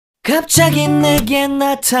갑자기 내게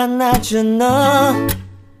나타나준 너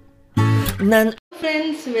난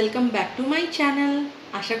friends welcome back to my channel.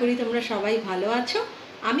 आशा करी तुम्हारा सबाई भालो आछो,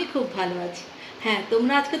 आमी खूब भालो आछि। हाँ,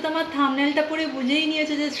 तुम्हारा आज के तुम्हार थाम्बनेलटा पड़े बुझेई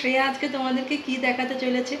नियेछो जे श्रेया आज के तुम्हादेरके कि देखाते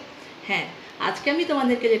चलेछे। हाँ, आज के आमी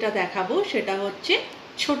तुम्हादेरके जेटा देखाबो सेटा होच्छे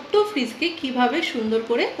छोट्ट फ्रिजके किभाबे सुंदर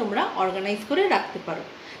करे तोमरा अर्गानाइज करे राखते पारो।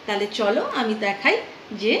 ताहले चलो आमी देखाई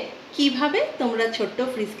जे किभाबे तोमरा छोट्ट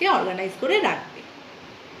फ्रिजके अर्गानाइज करे राखबे।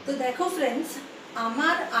 तो देखो फ्रेंड्स,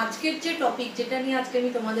 आमार आजकेर जे टपिक जेटा निये आजके आमी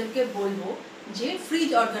तोमादेरके बोलबो जे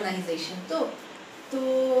फ्रिज अर्गानाइजेशन।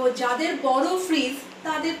 तो जादेर बड़ो फ्रिज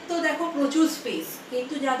तादेर तो देखो प्रचुर स्पेस,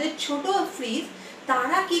 किन्तु जादेर छोटो फ्रिज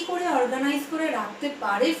तारा कि करे अर्गानाइज करे राखते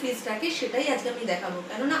पारे फ्रिजटाके सेटाई आजके आमी देखाबो।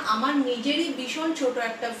 केनना आमार निजेरई भीषण छोटो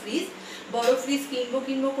एकटा फ्रिज, बड़ो फ्रिज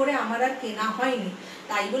किनबो करे आमार आर केना हयनि,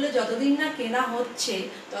 ताई बोले যতদিন না কেনা হচ্ছে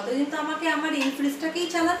ততদিন তো আমাকে আমার এই ফ্রিজটাকেই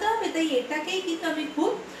চালাতে হবে। তাই এটাকেই কিন্তু আমি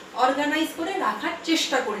খুব অর্গানাইজ করে রাখার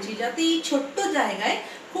চেষ্টা করেছি, যাতে এই ছোট্ট জায়গায়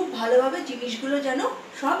খুব ভালোভাবে জিনিসগুলো যেন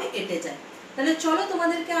সব এঁটে যায়। তাহলে চলো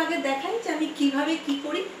তোমাদেরকে আগে দেখাই যে আমি কিভাবে কি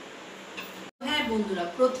করি। হ্যাঁ বন্ধুরা,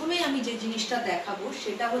 প্রথমে আমি যে জিনিসটা দেখাবো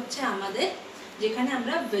সেটা হচ্ছে আমাদের যেখানে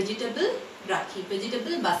আমরা ভেজিটেবল রাখি,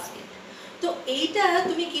 ভেজিটেবল বাস্কেট। তো এইটা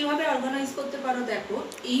তুমি কিভাবে অর্গানাইজ করতে পারো দেখো,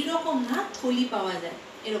 এইরকম না থলি পাওয়া যায়,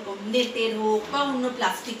 এরকম নেটের হোক বা অন্য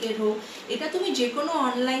প্লাস্টিকের হোক, এটা তুমি যে কোনো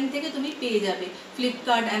অনলাইন থেকে তুমি পেয়ে যাবে,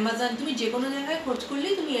 ফ্লিপকার্ট, অ্যামাজন, তুমি যে কোনো জায়গায় খোঁজ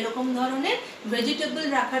করলেই তুমি এরকম ধরনের ভেজিটেবল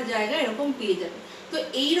রাখার জায়গা এরকম পেয়ে যাবে। তো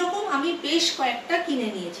এই রকম আমি বেশ কয়েকটা কিনে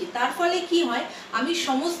নিয়েছি। তার ফলে কি হয়, আমি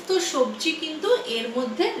সমস্ত সবজি কিন্তু এর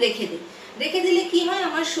মধ্যে রেখে দিই। রেখে দিলে কি হয়,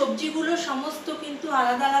 আমার সবজিগুলো সমস্ত কিন্তু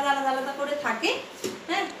আলাদা আলাদা আলাদা আলাদা করে থাকে।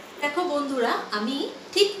 হ্যাঁ দেখো বন্ধুরা, আমি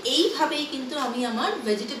ঠিক এইভাবেই কিন্তু আমি আমার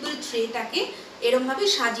ভেজিটেবল ট্রেটাকে এরকমভাবে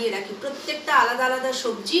সাজিয়ে রাখি। প্রত্যেকটা আলাদা আলাদা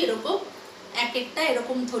সবজি এরকম এক একটা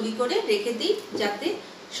এরকম থলি করে রেখে দিই, যাতে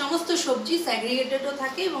সমস্ত সবজি স্যাগ্রিগেটেডও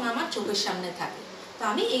থাকে এবং আমার চোখের সামনে থাকে। তো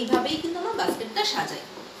আমি এইভাবেই কিন্তু আমার বাস্কেটটা সাজাই।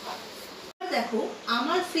 দেখো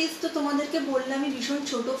আমার ফ্রিজ তো তোমাদেরকে বললামই ভীষণ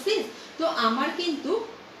ছোট ফ্রিজ। তো আমার কিন্তু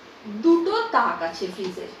দুটো তাক আছে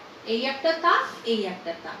ফ্রিজের, এই একটা তাক, এই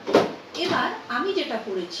একটা তাক। এবার আমি যেটা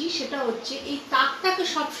করেছি সেটা হচ্ছে এই তাকটাকে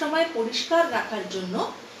সবসময় পরিষ্কার রাখার জন্য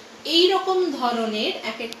এই রকম ধরনের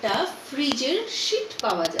এক একটা ফ্রিজের শীট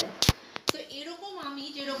পাওয়া যায়। তো এরকম আমি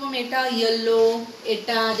যেরকম এটা ইয়েলো,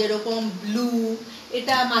 এটা যেরকম ব্লু,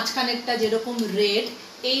 এটা মাঝখানেরটা যেরকম রেড,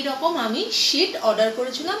 এই রকম আমি শীট অর্ডার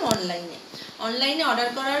করেছিলাম অনলাইনে অর্ডার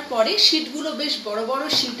করার পরে শীটগুলো বেশ বড় বড়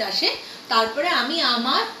শীট আসে। তারপরে আমি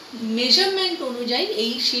আমার মেজারমেন্ট অনুযায়ী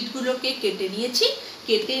এই শীটগুলোকে কেটে নিয়েছি।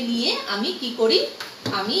 কেটে নিয়ে আমি কি করি,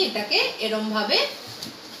 আমি এটাকে এরমভাবে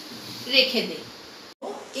রেখে দিই।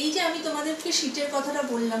 এই যে আমি তোমাদেরকে শীটের কথাটা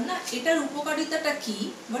বললাম না, এটার উপকারিতাটা কি,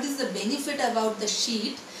 what is the benefit about the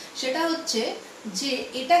sheet, সেটা হচ্ছে যে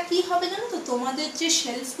এটা কি হবে জানো তো, তোমাদের যে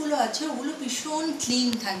শেলফগুলো আছে ওগুলো ভীষণ ক্লিন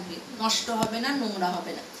থাকবে, নষ্ট হবে না, নোংরা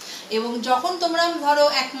হবে না। এবং যখন তোমরা ধরো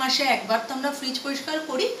এক মাসে একবার তোমরা ফ্রিজ পরিষ্কার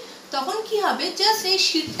করি, তখন কি হবে, জাস্ট এই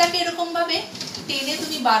শীটটাকে এরকমভাবে টেনে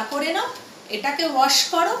তুমি বার করে নাও, এটাকে ওয়াশ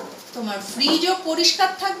করো, তোমার ফ্রিজও পরিষ্কার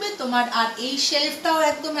থাকবে তোমার, আর এই শেলফটাও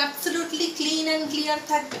একদম অ্যাবসলিউটলি ক্লিন অ্যান্ড ক্লিয়ার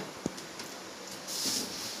থাকবে।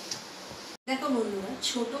 দেখো বন্ধুরা,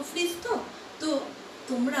 ছোট ফ্রিজ তো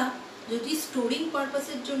তোমরা যদি স্টোরিং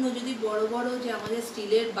পারপাসের জন্য যদি বড় বড় যে আমাদের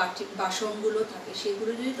স্টিলের বাসনগুলো থাকে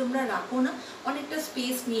সেগুলো যদি তোমরা রাখো না, অনেকটা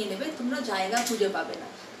স্পেস নিয়ে নেবে, তোমরা জায়গা খুঁজে পাবে না,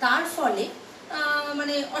 তার ফলে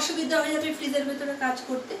মানে অসুবিধা হয়ে যাবে ফ্রিজের ভেতরে কাজ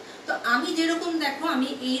করতে। তো আমি যেরকম দেখো, আমি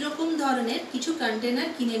এই রকম ধরনের কিছু কন্টেনার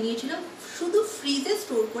কিনে নিয়েছিলাম শুধু ফ্রিজে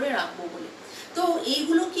স্টোর করে রাখবো বলে। তো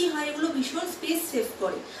এইগুলো কি হয়, এগুলো ভীষণ স্পেস সেভ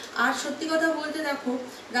করে। আর সত্যি কথা বলতে দেখো,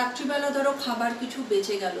 রাত্রিবেলা ধরো খাবার কিছু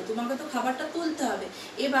বেঁচে গেল, তোমাকে তো খাবারটা তুলতে হবে।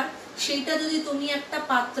 এবার সেইটা যদি তুমি একটা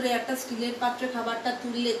পাত্রে, একটা স্টিলের পাত্রে খাবারটা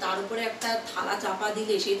তুললে, তার উপরে একটা থালা চাপা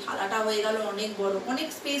দিলে, সেই থালাটা হয়ে গেল অনেক বড়, অনেক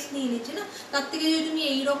স্পেস নিয়ে নিচ্ছে না। তার থেকে যদি তুমি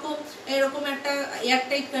এরকম একটা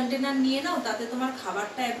এয়ারটাইট কন্টেনার নিয়ে নাও, তাতে তোমার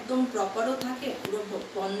খাবারটা একদম প্রপারও থাকে, পুরো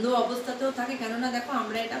বন্ধ অবস্থাতেও থাকে। কেননা দেখো,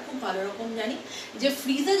 আমরা এটা খুব ভালো রকম জানি যে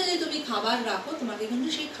ফ্রিজে যদি তুমি খাবার রাখো, তোমাকে কিন্তু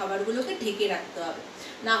সেই খাবারগুলোকে ঢেকে রাখতে হবে,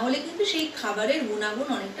 না হলে কিন্তু সেই খাবারের গুণাগুণ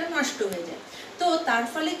অনেকটা নষ্ট হয়ে যায়। তো তার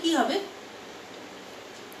ফলে কি হবে,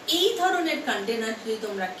 এই ধরনের কন্টেনার যদি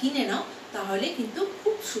তোমরা কিনে নাও তাহলে কিন্তু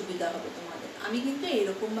খুব সুবিধা হবে তোমাদের। আমি কিন্তু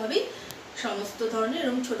এরকমভাবেই সমস্ত ধরনের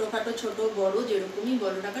এরকম ছোটোখাটো, ছোট বড় যেরকমই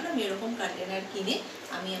বলো না কেন, আমি এরকম কন্টেনার কিনে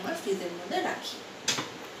আমি আমার ফ্রিজের মধ্যে রাখি।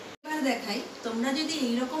 এবার দেখাই, তোমরা যদি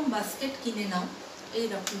এইরকম বাস্কেট কিনে নাও,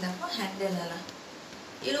 এইরকম দেখো হ্যান্ডেলওয়ালা,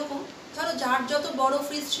 এরকম ধরো যার যত বড়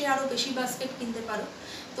ফ্রিজ সে আরও বেশি বাস্কেট কিনতে পারো।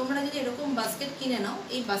 তোমরা যদি এরকম বাস্কেট কিনে নাও,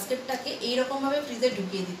 এই বাস্কেটটাকে এইরকমভাবে ফ্রিজে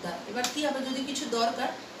ঢুকিয়ে দিতে হবে। এবার কী হবে, যদি কিছু দরকার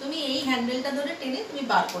তুমি এই হ্যান্ডেলটা ধরে টেনে তুমি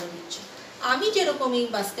বার করে দিচ্ছ। আমি যেরকম এই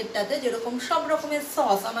বাস্কেটটাতে যেরকম সব রকমের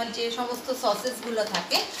সস, আমার যে সমস্ত সসেসগুলো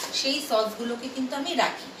থাকে সেই সসগুলোকে কিন্তু আমি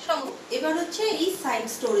রাখি। এবার হচ্ছে এই সাইড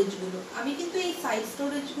স্টোরেজগুলো, আমি কিন্তু এই সাইড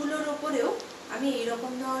স্টোরেজগুলোর ওপরেও আমি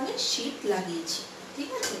এইরকম ধরনের শিট লাগিয়েছি, ঠিক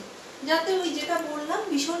আছে, যাতে ওই যেটা বললাম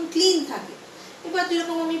ভীষণ ক্লিন থাকে। এবার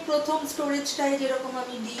যেরকম আমি প্রথম স্টোরেজটায় যেরকম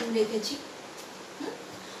আমি ডিম রেখেছি,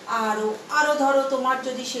 আরও ধরো তোমার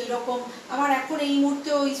যদি সেই রকম, আমার এখন এই মুহূর্তে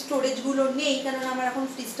ওই স্টোরেজগুলো নেই, কারণ আমার এখন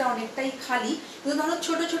ফ্রিজটা অনেকটাই খালি, কিন্তু ধরো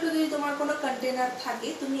ছোটো ছোটো যদি তোমার কোনো কন্টেনার থাকে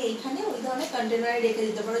তুমি এইখানে ওই ধরনের কন্টেনারে রেখে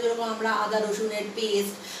দিতে পারো। যেরকম আমরা আদা রসুনের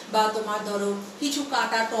পেস্ট বা তোমার ধরো কিছু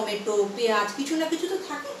কাটা টমেটো পেঁয়াজ কিছু না কিছু তো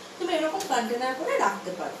থাকে, তুমি এরকম কন্টেনার করে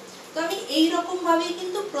রাখতে পারো। তো আমি এইরকমভাবেই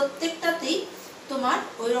কিন্তু প্রত্যেকটাতেই তোমার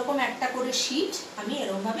ওই রকম একটা করে শিট আমি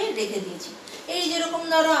এরকমভাবে রেখে দিয়েছি। এই যেরকম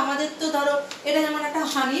ধরো আমাদের তো ধরো এটা যেমন একটা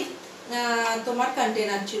হানির তোমার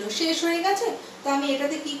কন্টেনার ছিল, শেষ হয়ে গেছে, তো আমি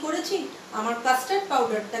এটাতে কি করেছি, আমার কাস্টার্ড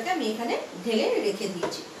পাউডারটাকে আমি এখানে ঢেলে রেখে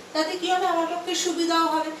দিয়েছি। তাতে কি হবে, আমার পক্ষে সুবিধাও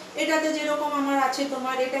হবে। এটাতে যেরকম আমার আছে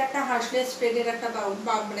তোমার, এটা একটা হার্শলেস স্প্রেডের একটা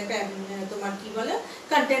মানে তোমার কি বলে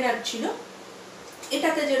কন্টেনার ছিল,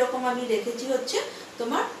 এটাতে যেরকম আমি রেখেছি হচ্ছে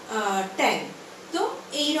তোমার ট্যাং। তো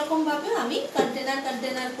এইরকমভাবে আমি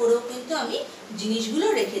কন্টেনার করেও কিন্তু আমি জিনিসগুলো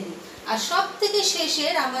রেখে দিই। আর সব থেকে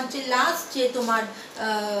শেষের আমার যে লাস্ট যে তোমার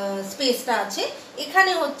স্পেসটা আছে,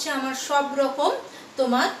 এখানে হচ্ছে আমার সব রকম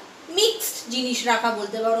তোমার মিক্সড জিনিস রাখা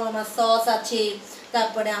বলতে পারো। আমার সস আছে,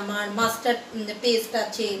 তারপরে আমার মাস্টার্ড পেস্ট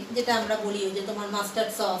আছে, যেটা আমরা বলি ওই যে তোমার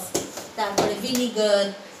মাস্টার্ড সস, তারপরে ভিনিগার,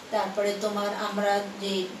 তারপরে তোমার আমরা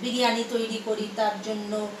যে বিরিয়ানি তৈরি করি তার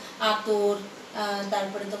জন্য আতর,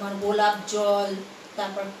 তারপরে তোমার গোলাপ জল,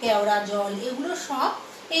 তারপর কেওড়া জল, এগুলো সব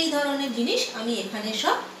এই ধরনের জিনিস আমি এখানে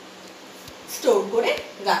সব স্টোর করে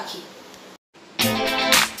রাখি।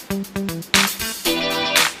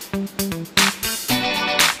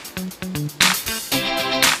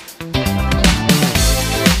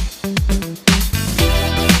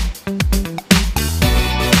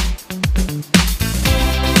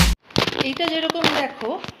 এইটা যেরকম দেখো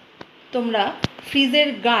তোমরা ফ্রিজের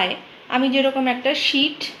গায়ে আমি যেরকম একটা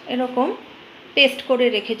শিট এরকম পেস্ট করে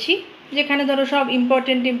রেখেছি, যেখানে ধরো সব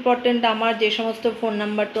ইম্পর্টেন্ট আমার যে সমস্ত ফোন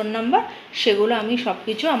নাম্বার সেগুলো আমি সব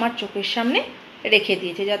কিছু আমার চোখের সামনে রেখে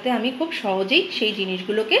দিয়েছি, যাতে আমি খুব সহজেই সেই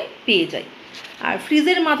জিনিসগুলোকে পেয়ে যাই। আর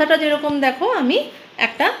ফ্রিজের মাথাটা যেরকম দেখো আমি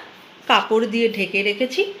একটা কাপড় দিয়ে ঢেকে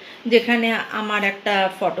রেখেছি, যেখানে আমার একটা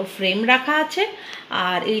ফটো ফ্রেম রাখা আছে।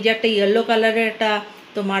 আর এই যে একটা ইয়েলো কালারের একটা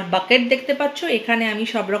তোমার বাকেট দেখতে পাচ্ছ, এখানে আমি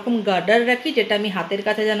সব রকম গার্ডার রাখি, যেটা আমি হাতের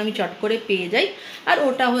কাছে যেন আমি চট করে পেয়ে যাই। আর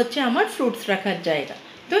ওটা হচ্ছে আমার ফ্রুটস রাখার জায়গা।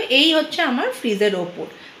 তো এই হচ্ছে আমার ফ্রিজের ওপর।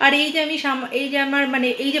 আর এই যে আমি এই যে আমার মানে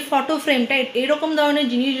এই যে ফটো ফ্রেমটা, এরকম ধরনের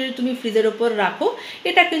জিনিস যদি তুমি ফ্রিজের ওপর রাখো,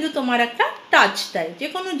 এটা কিন্তু তোমার একটা টাচ দেয়। যে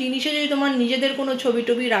কোনো জিনিসে যদি তোমার নিজেদের কোনো ছবি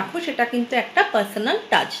টবি রাখো, সেটা কিন্তু একটা পার্সোনাল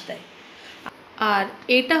টাচ দেয়। আর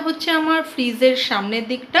এটা হচ্ছে আমার ফ্রিজের সামনের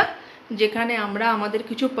দিকটা, যেখানে আমরা আমাদের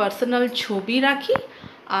কিছু পার্সোনাল ছবি রাখি।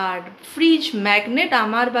 আর ফ্রিজ ম্যাগনেট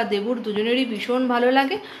আমার বা দেবুর দুজনেরই ভীষণ ভালো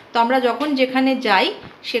লাগে। তো আমরা যখন যেখানে যাই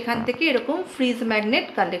সেখান থেকে এরকম ফ্রিজ ম্যাগনেট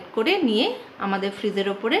কালেক্ট করে নিয়ে আমাদের ফ্রিজের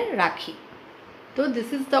ওপরে রাখি। তো this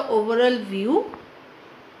is the overall view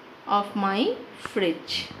of my fridge.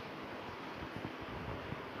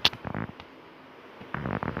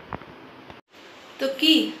 তো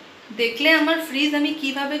কি দেখলে আমার ফ্রিজ আমি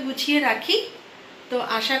কিভাবে গুছিয়ে রাখি? তো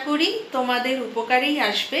আশা করি তোমাদের উপকারেই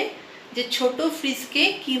আসবে যে ছোট ফ্রিজকে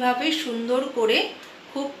কিভাবে সুন্দর করে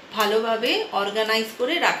খুব ভালোভাবে অর্গানাইজ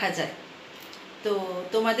করে রাখা যায়। তো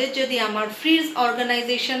তোমাদের যদি আমার ফ্রিজ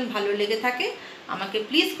অর্গানাইজেশন ভালো লেগে থাকে, আমাকে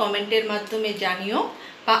প্লিজ কমেন্টের মাধ্যমে জানিও,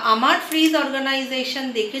 বা আমার ফ্রিজ অর্গানাইজেশন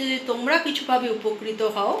দেখে যদি তোমরা কিছুভাবে উপকৃত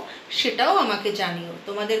হও সেটাও আমাকে জানিও।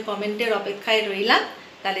 তোমাদের কমেন্টের অপেক্ষায় রইলাম।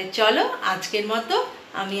 তাহলে চলো আজকের মতো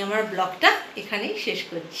আমি আমার ব্লগটা এখানেই শেষ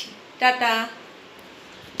করছি। টাটা।